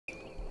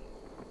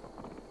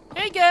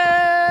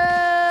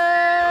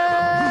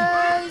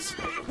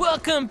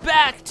Welcome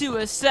back to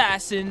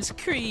Assassin's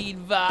Creed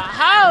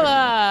Valhalla!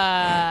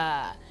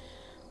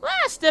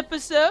 Last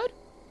episode,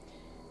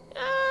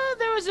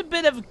 there was a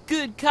bit of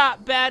good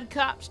cop, bad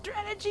cop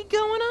strategy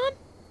going on.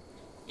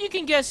 You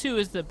can guess who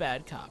is the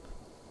bad cop.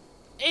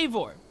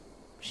 Eivor.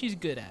 She's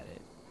good at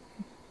it.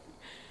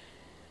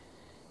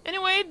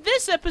 Anyway,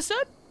 this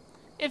episode,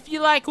 if you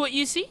like what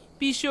you see,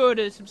 be sure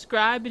to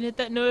subscribe and hit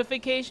that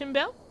notification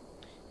bell.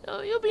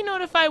 You'll be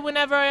notified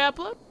whenever I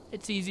upload.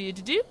 It's easy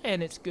to do,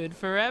 and it's good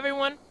for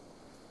everyone.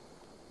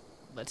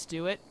 Let's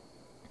do it.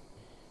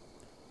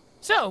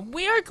 So,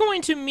 we are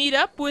going to meet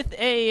up with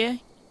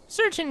a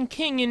certain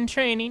king in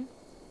training.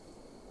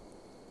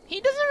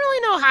 He doesn't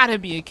really know how to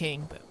be a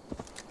king, but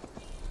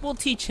we'll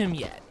teach him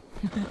yet.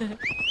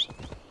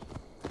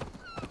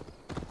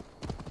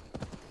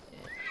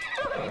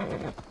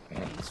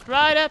 He's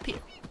right up here.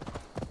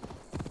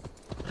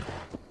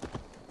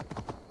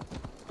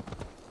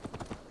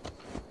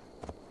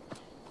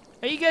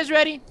 Are you guys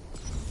ready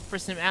for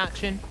some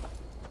action?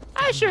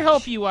 I sure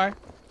hope you are.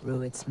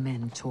 Rued's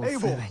men tore through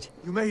Eivor, it.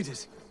 you made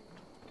it.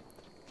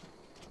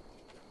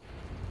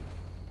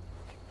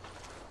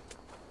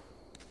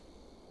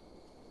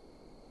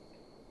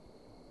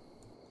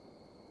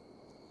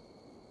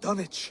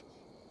 Dunwich.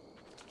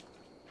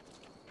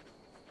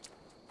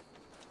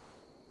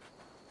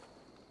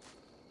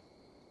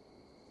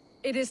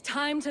 It is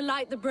time to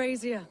light the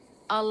brazier.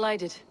 I'll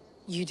light it.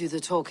 You do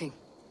the talking.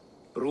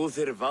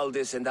 Brother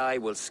Valdis and I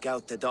will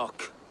scout the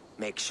dock.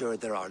 Make sure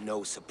there are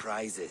no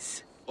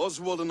surprises.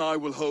 Oswald and I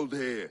will hold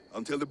here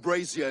until the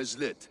brazier is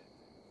lit.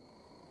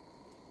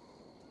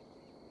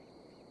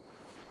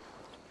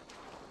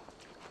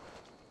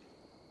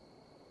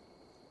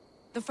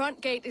 The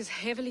front gate is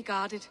heavily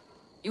guarded.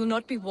 You'll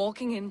not be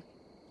walking in.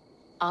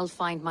 I'll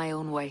find my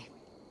own way.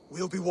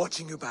 We'll be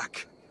watching you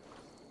back.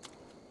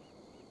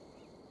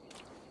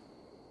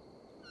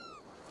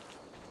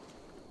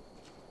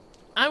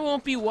 I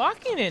won't be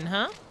walking in,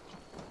 huh?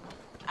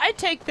 I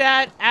take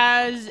that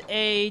as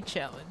a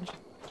challenge.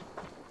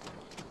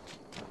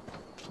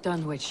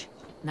 Dunwich.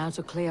 Now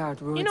to clear out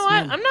Rued's You know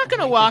what? men I'm not and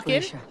gonna hide the walk in.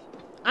 brazier.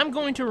 I'm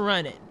going to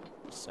run in.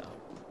 So,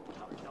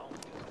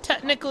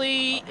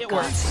 technically, it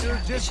works.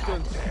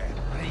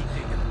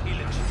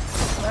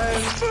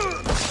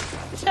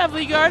 It's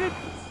heavily guarded.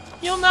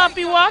 You'll not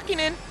be walking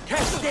in.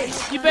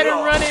 You better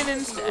run in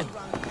instead.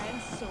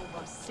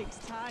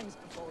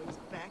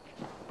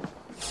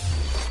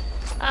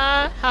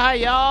 Hi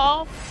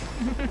y'all.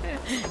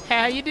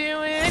 How you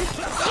doing?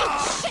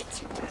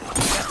 Shit!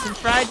 Got some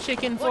fried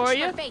chicken for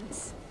you.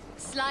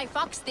 Sly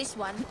fox, this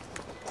one.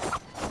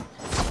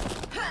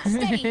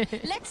 Steady.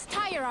 Let's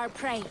tire our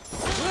prey.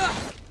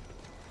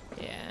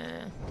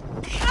 Yeah.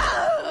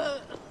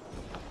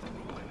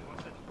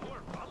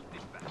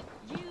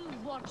 You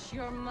watch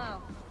your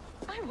mouth.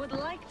 I would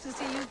like to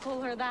see you pull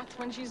her that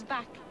when she's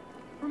back.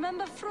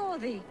 Remember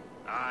Frothy?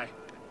 Aye.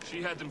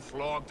 She had them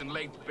flogged and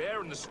laid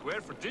bare in the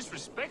square for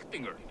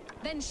disrespecting her.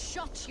 Then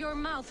shut your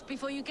mouth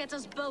before you get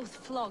us both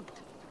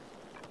flogged.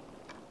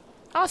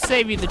 I'll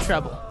save you the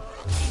trouble.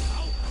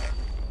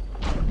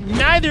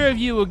 Neither of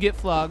you will get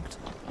flogged.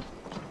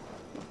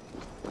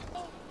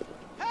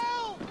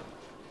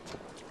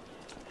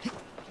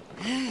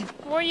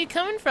 Where are you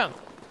coming from?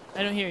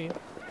 I don't hear you.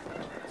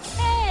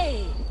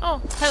 Hey!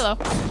 Oh, hello.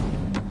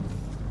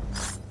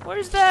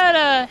 Where's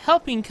that,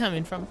 helping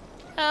coming from?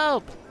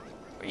 Help!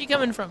 Where are you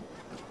coming from?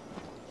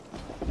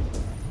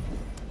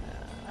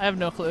 I have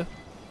no clue.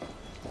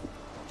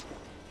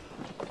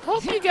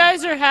 Hope you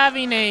guys are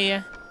having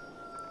a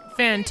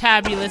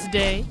fantabulous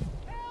day. Is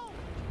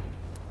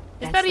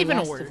That's that the even a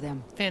last word? of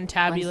them.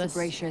 Fantabulous. Once the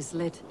brazier is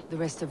lit, the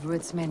rest of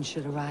Rued's men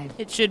should arrive.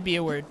 It should be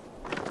a word.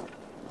 Alright.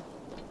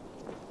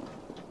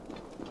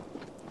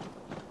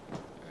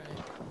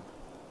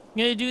 I'm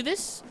gonna do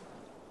this,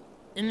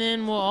 and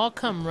then we'll all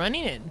come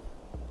running in.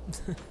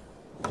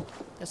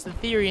 That's the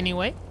theory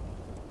anyway.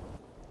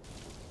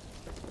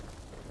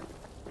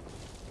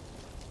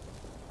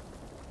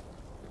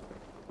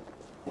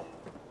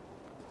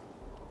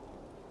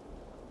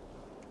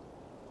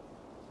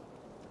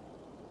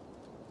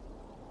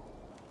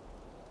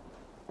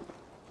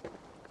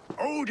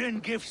 Odin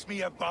gives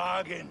me a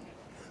bargain.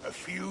 A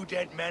few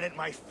dead men at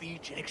my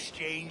feet in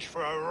exchange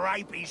for a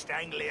ripe East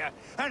Anglia,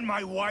 and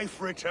my wife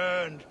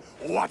returned.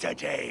 What a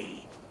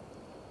day!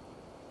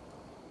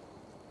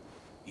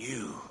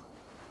 You.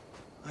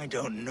 I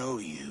don't know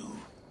you.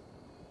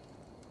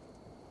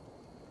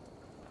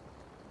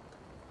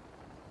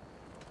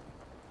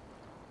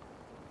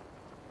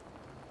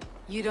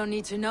 You don't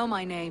need to know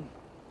my name.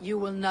 You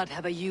will not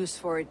have a use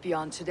for it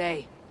beyond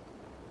today.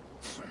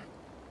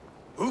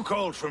 Who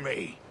called for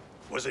me?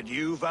 Was it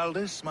you,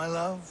 Valdis, my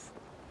love?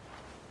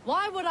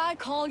 Why would I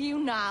call you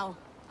now,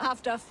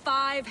 after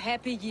 5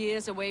 happy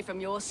years away from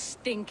your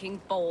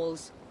stinking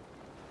balls?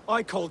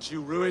 I called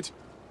you, Rued.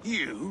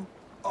 You?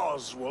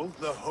 Oswald,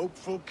 the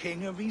hopeful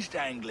king of East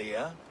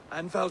Anglia?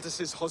 And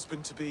Valdis's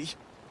husband-to-be.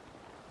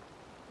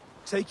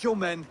 Take your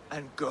men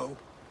and go.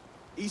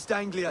 East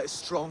Anglia is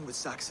strong with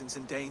Saxons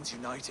and Danes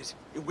united.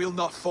 It will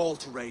not fall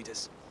to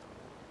raiders.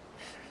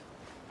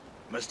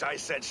 Must I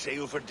set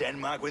sail for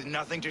Denmark with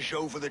nothing to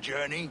show for the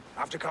journey,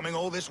 after coming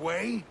all this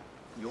way?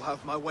 You'll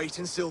have my weight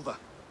in silver.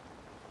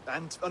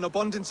 And an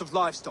abundance of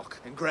livestock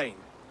and grain.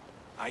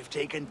 I've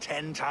taken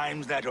 10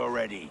 times that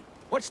already.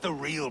 What's the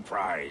real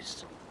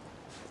prize?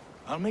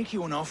 I'll make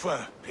you an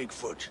offer,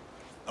 Pigfoot.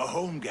 A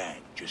home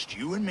gang, just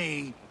you and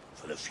me,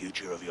 for the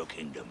future of your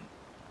kingdom.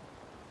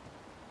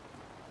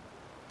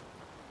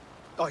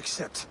 I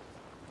accept.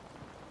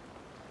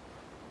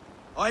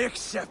 I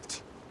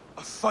accept.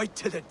 A fight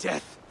to the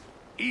death.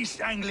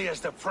 East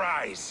Anglia's the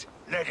prize.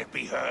 Let it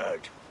be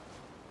heard.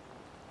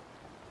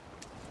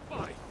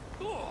 My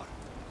God!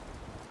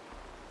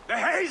 The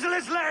hazel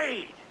is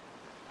laid!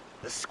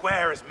 The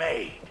square is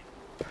made.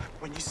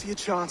 When you see a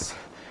chance,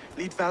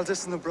 lead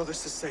Valdis and the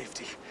brothers to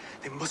safety.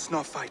 They must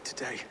not fight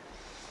today.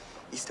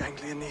 East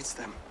Anglia needs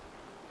them.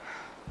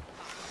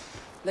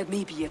 Let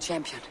me be your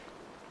champion.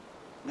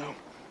 No.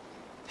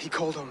 He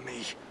called on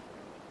me.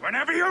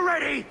 Whenever you're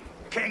ready,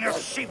 King of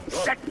Sheep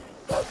Set.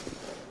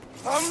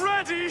 I'm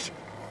ready!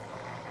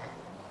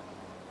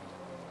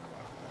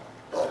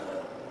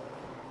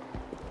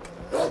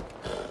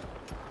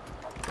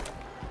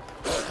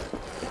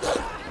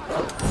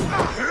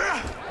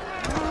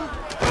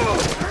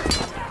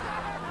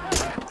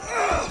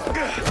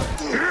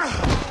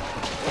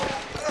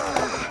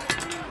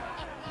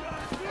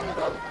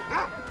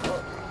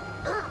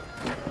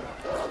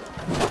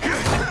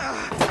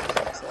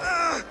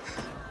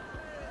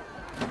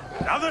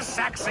 Now the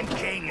Saxon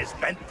king has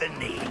bent the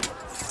knee.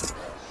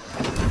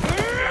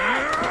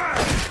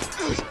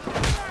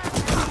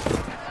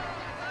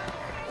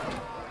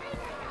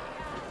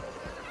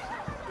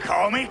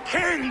 Call me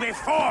king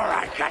before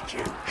I got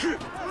you.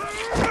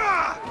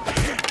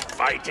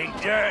 Fighting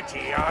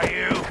dirty, are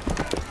you?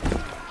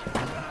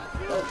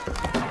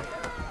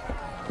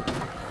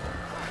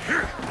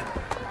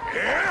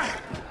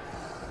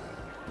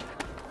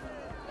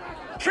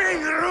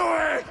 King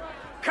Rued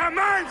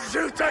commands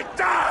you to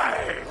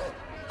die!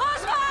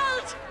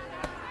 Oswald!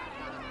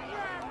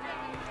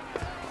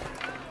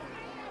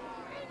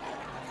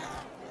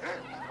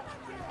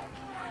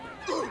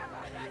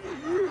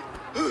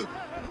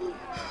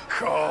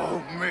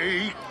 Call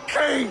me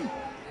king!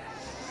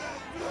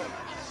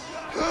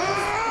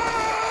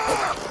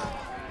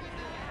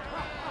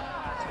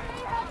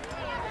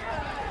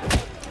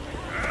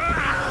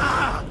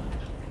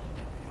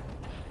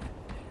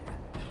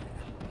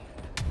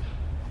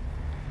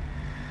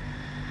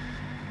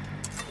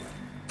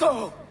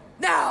 Go!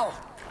 Now!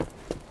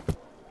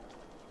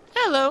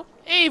 Hello,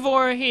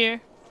 Eivor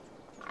here.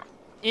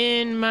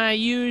 In my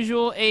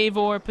usual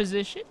Eivor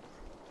position.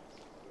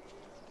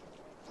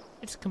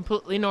 It's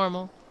completely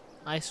normal.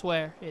 I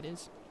swear it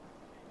is.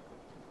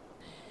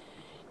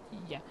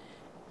 Yeah.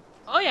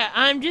 Oh yeah,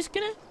 I'm just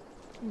gonna...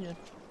 Yeah.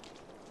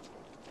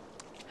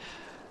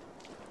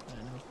 I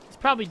don't know. He's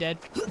probably dead.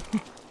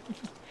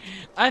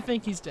 I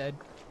think he's dead.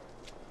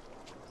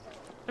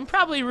 And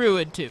probably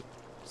Rued too.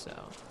 So...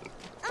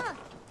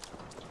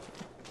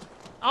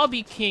 I'll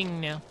be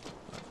king now.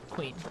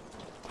 Queen.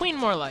 Queen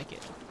more like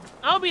it.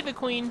 I'll be the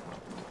queen.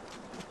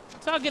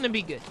 It's all gonna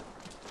be good.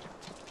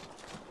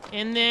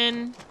 And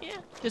then, yeah,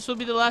 this will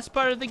be the last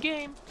part of the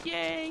game.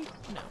 Yay!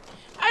 No.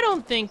 I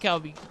don't think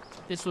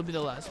this will be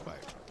the last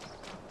part.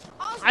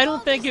 I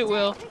don't think it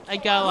will. I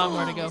got a lot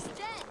more to go.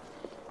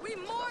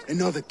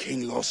 Another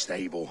king lost,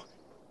 Abel.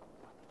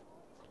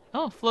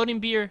 Oh, floating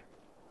beer.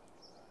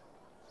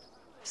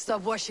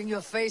 Stop washing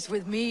your face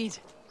with mead.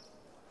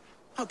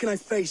 How can I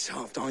face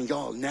Halfdan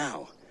Jarl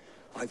now?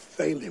 I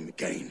failed him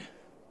again.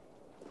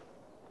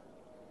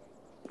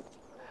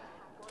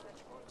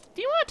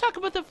 Do you want to talk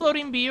about the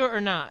floating beer or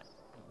not?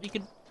 We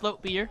could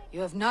float beer.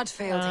 You have not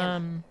failed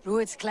him.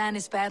 Rued's clan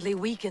is badly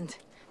weakened.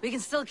 We can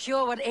still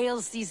cure what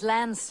ails these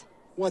lands.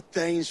 What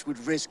Danes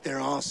would risk their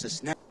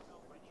asses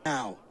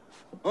now?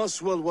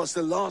 Oswald was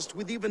the last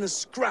with even a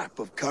scrap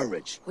of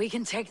courage. We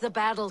can take the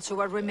battle to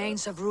what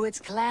remains of Rued's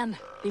clan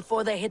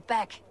before they hit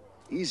back.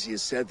 Easier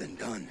said than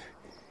done.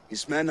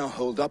 His men are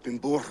holed up in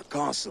Borg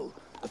Castle,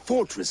 a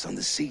fortress on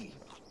the sea.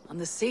 On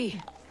the sea?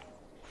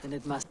 Then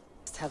it must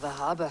have a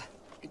harbor.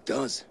 It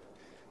does.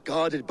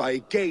 Guarded by a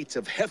gate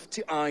of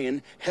hefty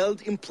iron,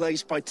 held in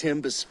place by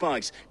timber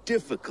spikes,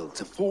 difficult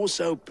to force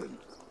open.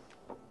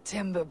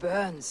 Timber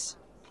burns.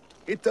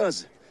 It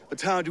does, but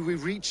how do we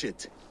reach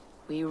it?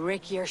 We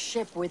rig your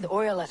ship with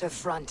oil at the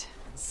front,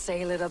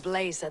 sail it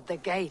ablaze at the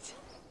gate.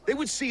 They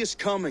would see us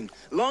coming,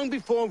 long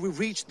before we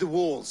reached the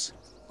walls.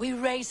 We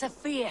raise a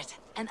fiat,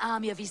 an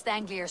army of East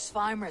Anglia's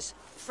farmers,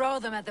 throw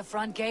them at the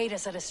front gate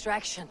as a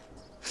distraction.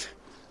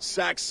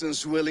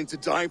 Saxons willing to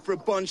die for a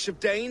bunch of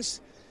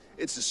Danes?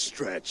 It's a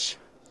stretch.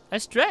 A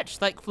stretch,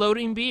 like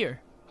floating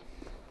beer.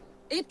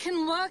 It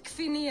can work,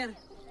 Finir.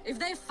 If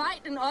they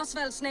fight in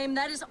Oswald's name,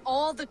 that is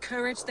all the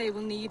courage they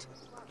will need.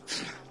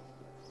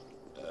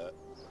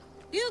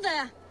 You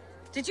there?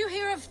 Did you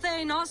hear of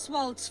Thane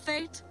Oswald's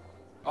fate?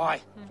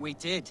 Aye, we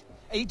did.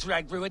 He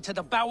dragged Rued to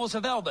the bowels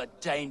of hell, the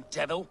Dane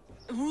devil.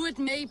 Rued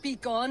may be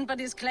gone, but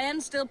his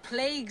clan still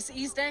plagues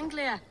East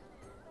Anglia.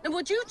 And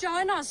would you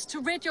join us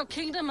to rid your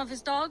kingdom of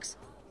his dogs?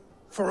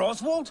 For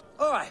Oswald?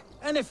 Aye,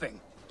 anything.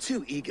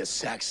 2 eager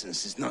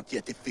Saxons is not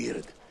yet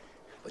defeated.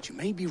 But you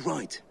may be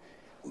right.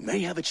 We may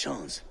have a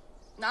chance.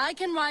 I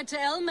can ride to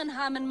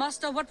Elmenham and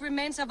muster what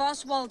remains of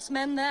Oswald's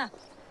men there.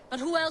 But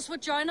who else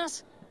would join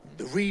us?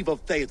 The Reeve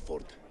of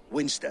Thetford,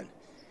 Winston.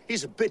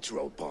 He's a bitter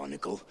old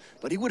barnacle,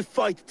 but he would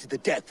fight to the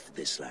death for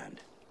this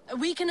land.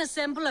 We can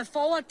assemble a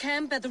forward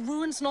camp at the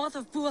ruins north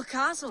of Bure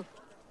Castle.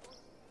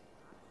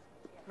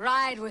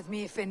 Ride with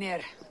me,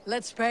 Finir.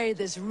 Let's pay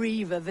this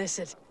Reeve a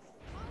visit.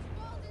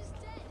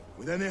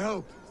 With any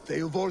hope,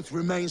 Theodort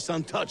remains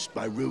untouched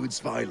by Rued's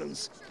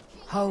violence.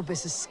 Hope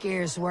is a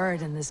scarce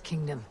word in this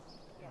kingdom.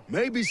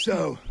 Maybe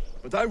so,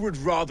 but I would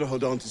rather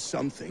hold on to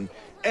something,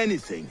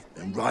 anything,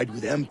 than ride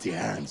with empty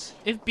hands.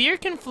 If beer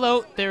can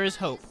float, there is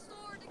hope.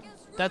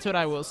 That's what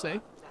I will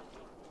say.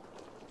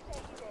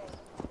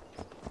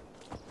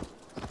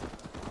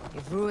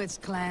 If Rued's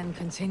clan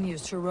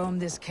continues to roam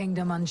this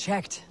kingdom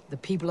unchecked, the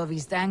people of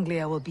East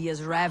Anglia will be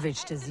as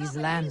ravaged as these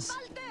lands.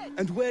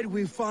 And where do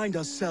we find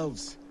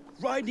ourselves?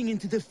 Riding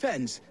into the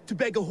fens to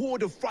beg a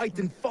horde of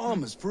frightened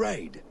farmers for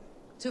aid.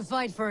 To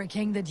fight for a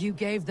king that you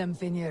gave them,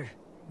 Finir.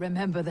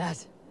 Remember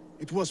that.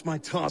 It was my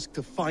task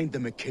to find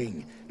them a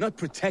king, not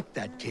protect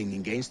that king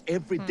against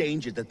every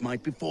danger that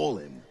might befall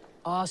him.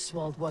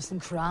 Oswald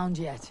wasn't crowned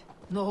yet,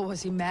 nor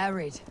was he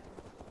married.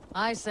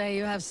 I say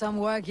you have some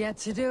work yet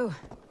to do.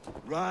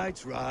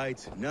 Right,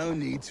 right. No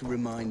need to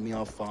remind me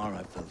how far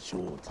I fell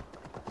short.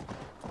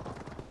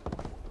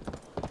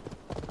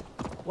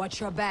 Watch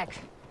your back.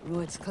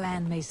 Rued's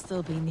clan may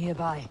still be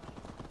nearby.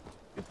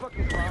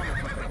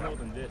 More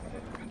than this.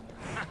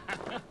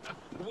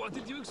 What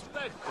did you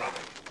expect, brother?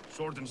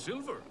 Sword and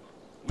silver.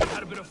 We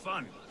had a bit of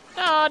fun.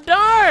 Aw,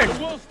 darn! The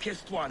wolf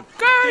kissed one.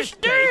 Gosh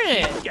darn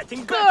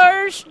it!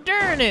 Gosh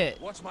darn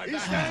it! What's my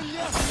back?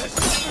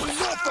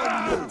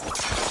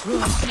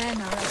 Rued's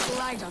men are a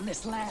blight on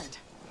this land.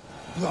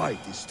 Blight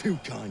is too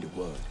kind a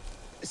word.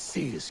 A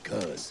serious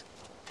curse.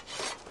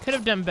 Could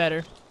have done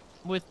better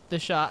with the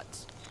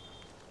shots.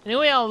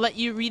 Anyway, I'll let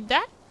you read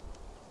that.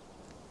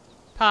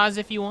 Pause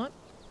if you want.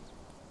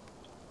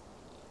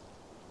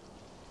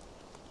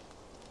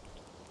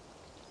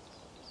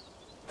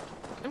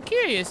 I'm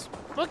curious,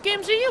 what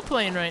games are you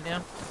playing right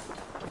now?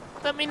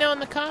 Let me know in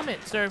the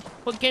comments, or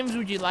what games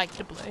would you like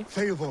to play?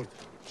 Theodort,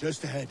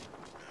 just ahead.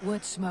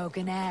 Wood smoke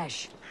and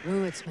ash.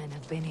 Rued's men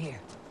have been here.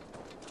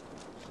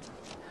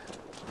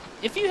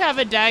 If you have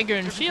a dagger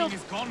and shield,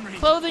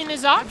 clothing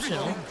is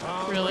optional,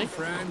 really.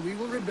 Friend, we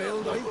will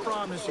rebuild, I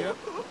promise you.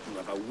 You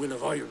have a will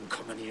of iron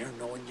coming here,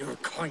 knowing your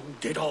kind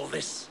did all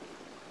this.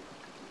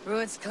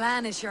 Rued's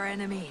clan is your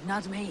enemy,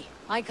 not me.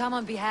 I come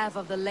on behalf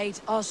of the late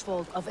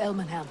Oswald of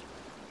Elmenham.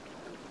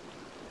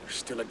 There's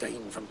still a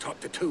Dane from top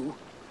to two.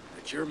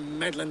 It's your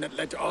meddling that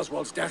led to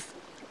Oswald's death,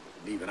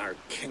 leaving our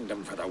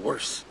kingdom for the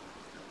worse.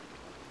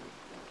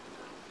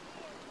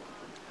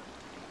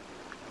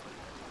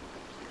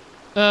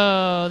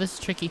 Oh, this is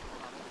tricky.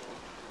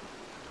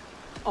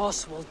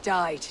 Oswald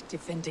died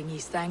defending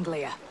East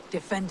Anglia,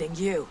 defending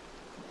you.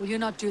 Will you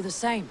not do the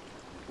same?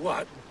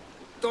 What?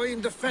 Die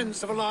in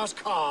defense of a lost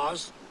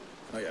cause?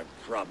 I have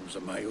problems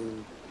of my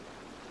own.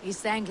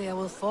 East Anglia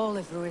will fall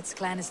if Rued's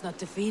clan is not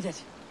defeated.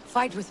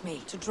 Fight with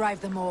me to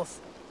drive them off.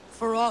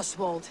 For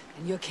Oswald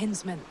and your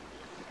kinsmen.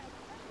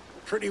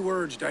 Pretty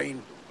words,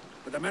 Dane.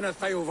 But the men of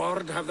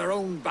Theodord have their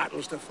own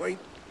battles to fight.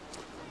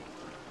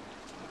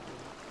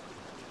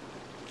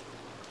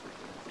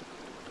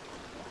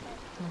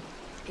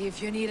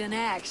 If you need an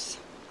axe,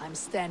 I'm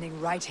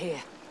standing right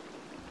here.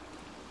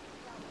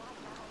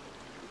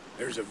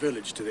 There's a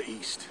village to the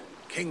east,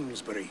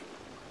 Kingsbury.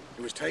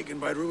 It was taken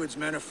by Rued's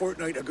men a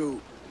fortnight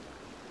ago.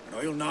 And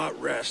I'll not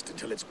rest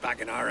until it's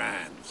back in our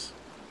hands.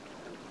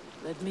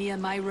 Let me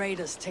and my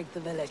raiders take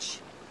the village.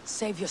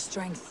 Save your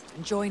strength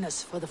and join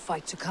us for the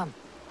fight to come.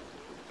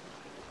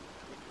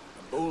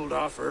 A bold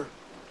offer.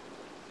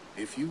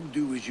 If you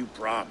do as you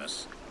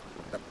promise,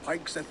 the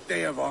pikes of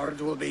Theodord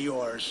will be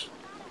yours.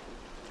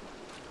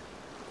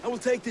 I will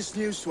take this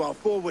news to our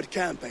forward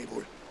camp,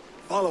 Eivor.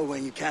 Follow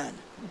when you can.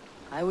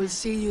 I will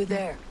see you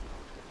there.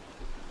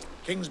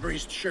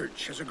 Kingsbury's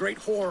church has a great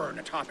horn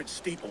atop its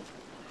steeple.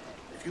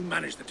 If you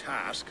manage the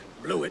task,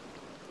 blew it,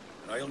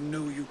 I'll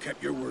know you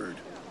kept your word.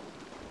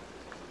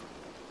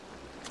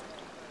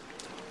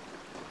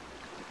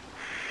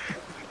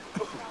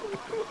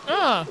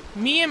 Oh,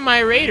 me and my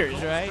raiders,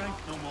 right?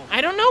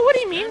 I don't know what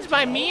he means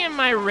by me and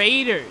my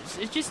raiders.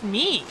 It's just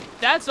me.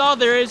 That's all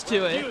there is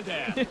to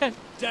it.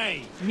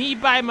 Me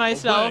by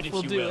myself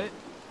will do it.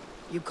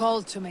 You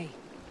called to me.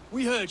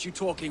 We heard you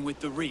talking with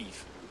the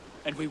Reeve,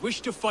 and we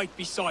wish to fight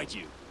beside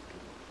you.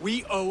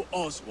 We owe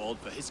Oswald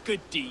for his good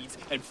deeds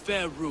and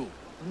fair rule.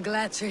 I'm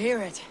glad to hear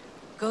it.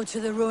 Go to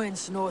the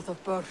ruins north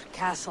of Bure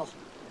Castle.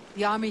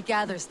 The army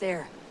gathers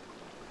there.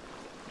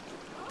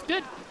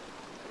 Good.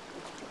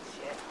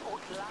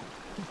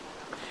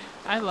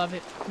 I love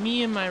it.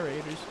 Me and my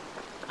raiders.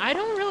 I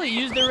don't really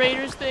use the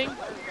raiders thing.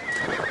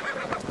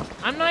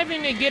 I'm not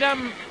even gonna get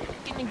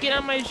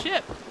on my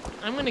ship.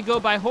 I'm gonna go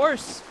by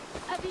horse.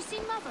 Have you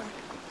seen Mother?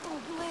 Oh,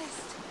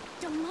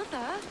 blessed. Your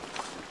mother?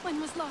 When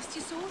was last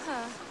you saw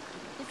her?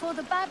 Before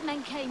the bad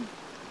men came.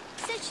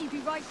 Said she'd be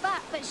right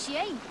back, but she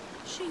ain't.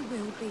 She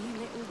will be,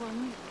 little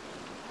one.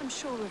 I'm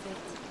sure of it.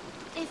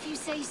 If you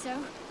say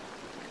so.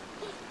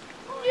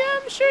 Yeah,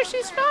 I'm sure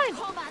she's fine.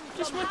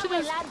 Just went to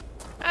the...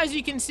 As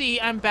you can see,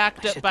 I'm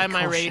backed up by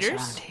my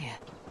raiders.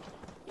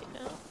 You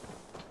know,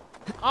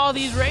 all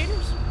these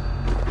raiders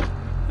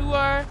who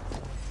are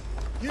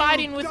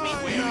fighting with me.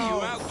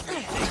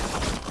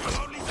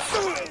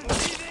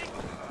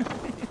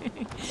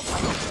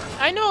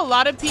 I know a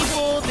lot of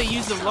people, they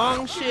use the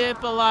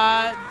longship a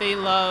lot. They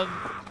love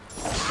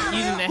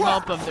using the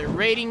help of their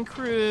raiding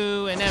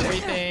crew and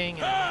everything.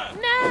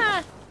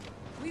 Nah.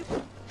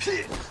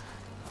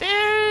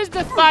 There's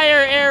the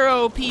fire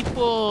arrow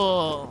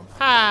people.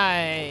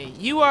 Hi.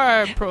 You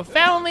are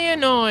profoundly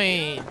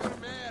annoying.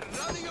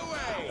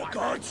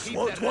 Gods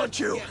won't want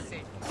you.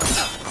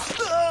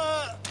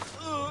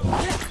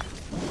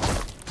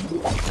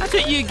 That's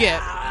what you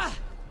get.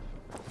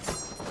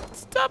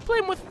 Stop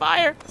playing with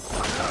fire.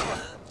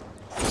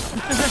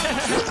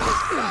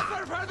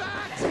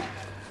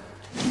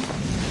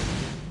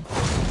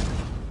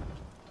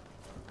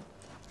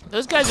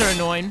 Those guys are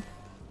annoying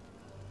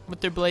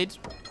with their blades.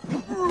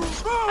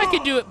 I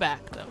could do it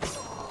back though.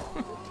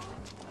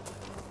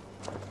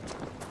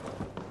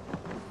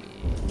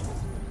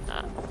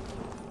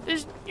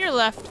 There's you're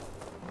left.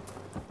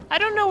 I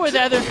don't know where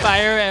the other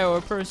fire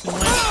arrow person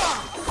went.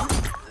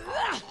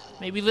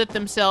 Maybe lit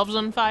themselves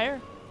on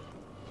fire.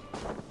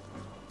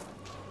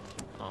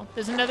 Oh,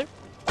 there's another.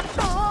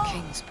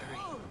 Kingsbury.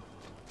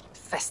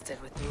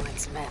 Festive with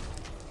Ruin's men.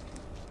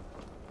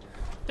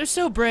 They're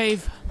so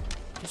brave.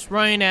 Just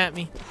running at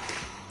me.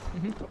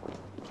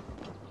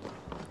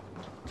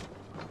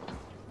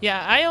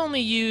 Yeah, I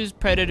only use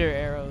predator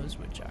arrows,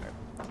 which are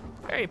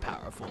very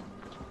powerful.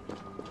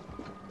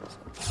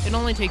 It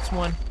only takes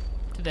one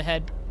to the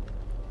head.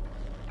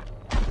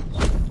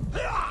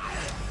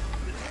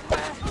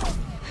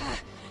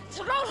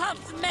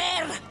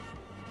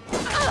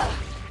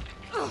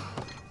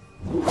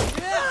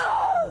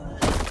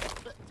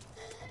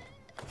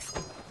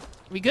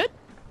 We good?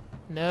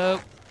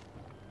 Nope.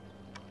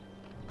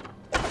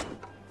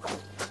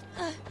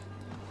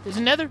 There's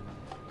another.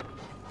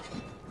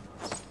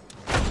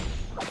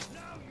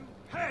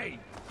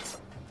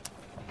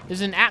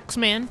 There's an axe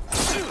man.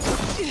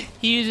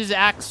 He uses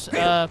axe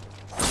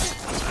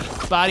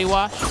body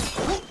wash.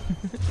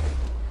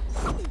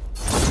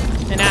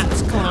 An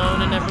axe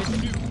cologne and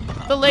everything.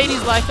 The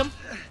ladies like him.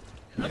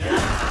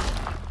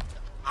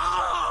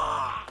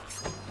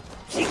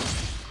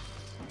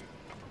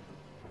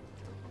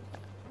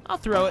 I'll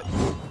throw it.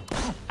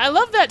 I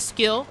love that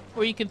skill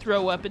where you can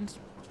throw weapons.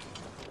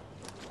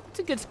 It's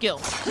a good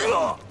skill.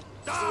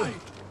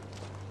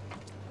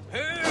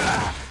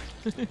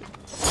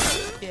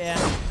 Yeah.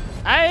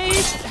 I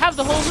have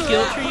the whole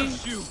skill tree,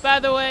 by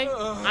the way.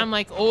 I'm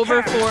like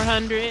over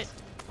 400.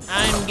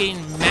 I'm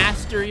getting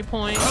mastery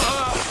points.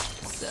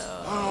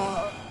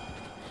 So,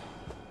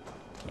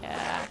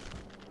 yeah.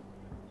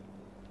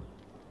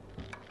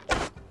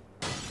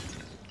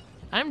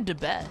 I'm the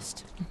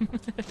best.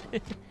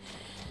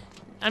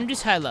 I'm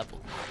just high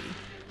level.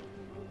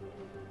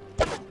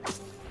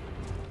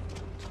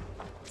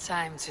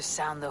 Time to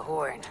sound the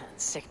horn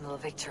and signal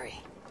victory.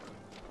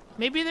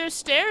 Maybe there's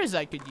stairs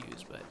I could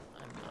use, but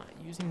I'm not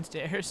using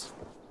stairs.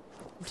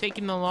 I'm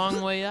taking the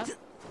long way up.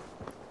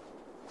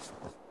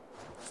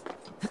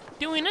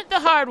 Doing it the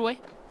hard way.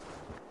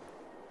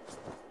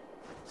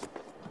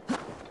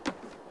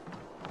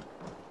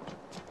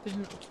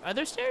 Are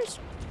there stairs?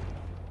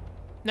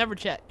 Never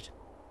checked.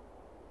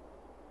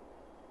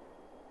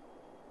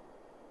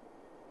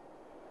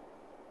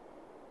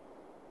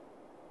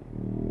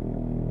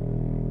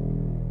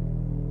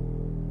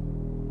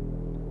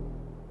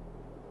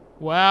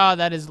 Wow,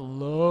 that is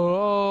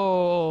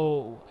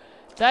low.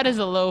 That is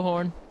a low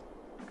horn.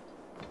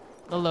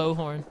 A low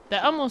horn.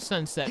 That almost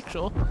sounds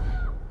sexual.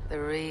 The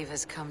Reeve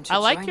has come to I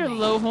like join your me.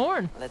 low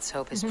horn. Let's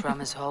hope his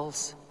promise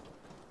holds.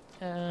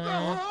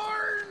 The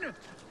horn!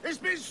 It's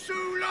been so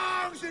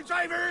long since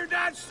I've heard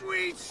that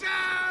sweet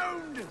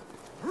sound!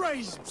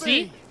 Praise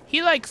See? be.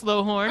 He likes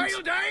low horns.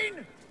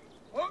 Dane?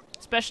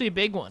 Especially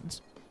big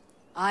ones.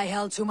 I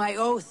held to my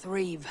oath,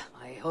 Reeve.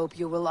 I hope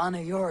you will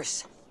honor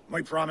yours.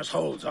 My promise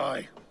holds,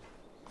 aye.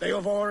 They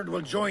of Ord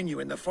will join you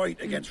in the fight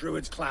against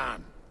Rued's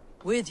clan.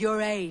 With your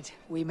aid,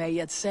 we may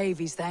yet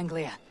save East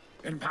Anglia.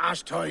 In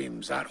past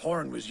times, that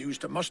horn was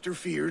used to muster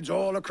fyrds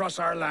all across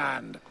our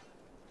land.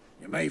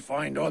 You may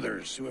find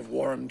others who have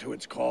warmed to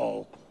its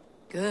call.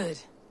 Good.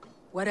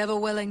 Whatever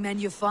willing men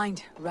you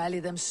find, rally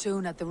them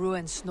soon at the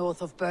ruins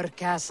north of Burr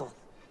Castle.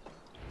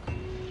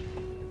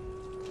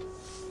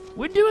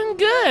 We're doing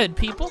good,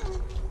 people.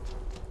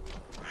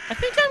 I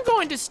think I'm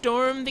going to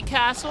storm the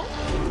castle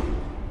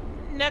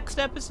next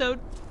episode.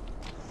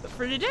 But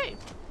for today,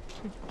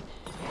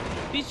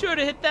 be sure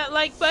to hit that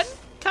like button,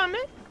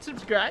 comment,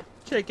 subscribe,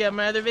 check out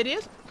my other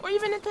videos, or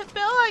even hit that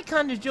bell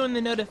icon to join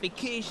the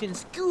notification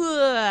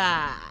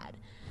squad.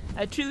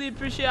 I truly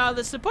appreciate all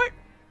the support.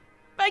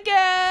 Bye,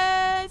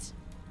 guys!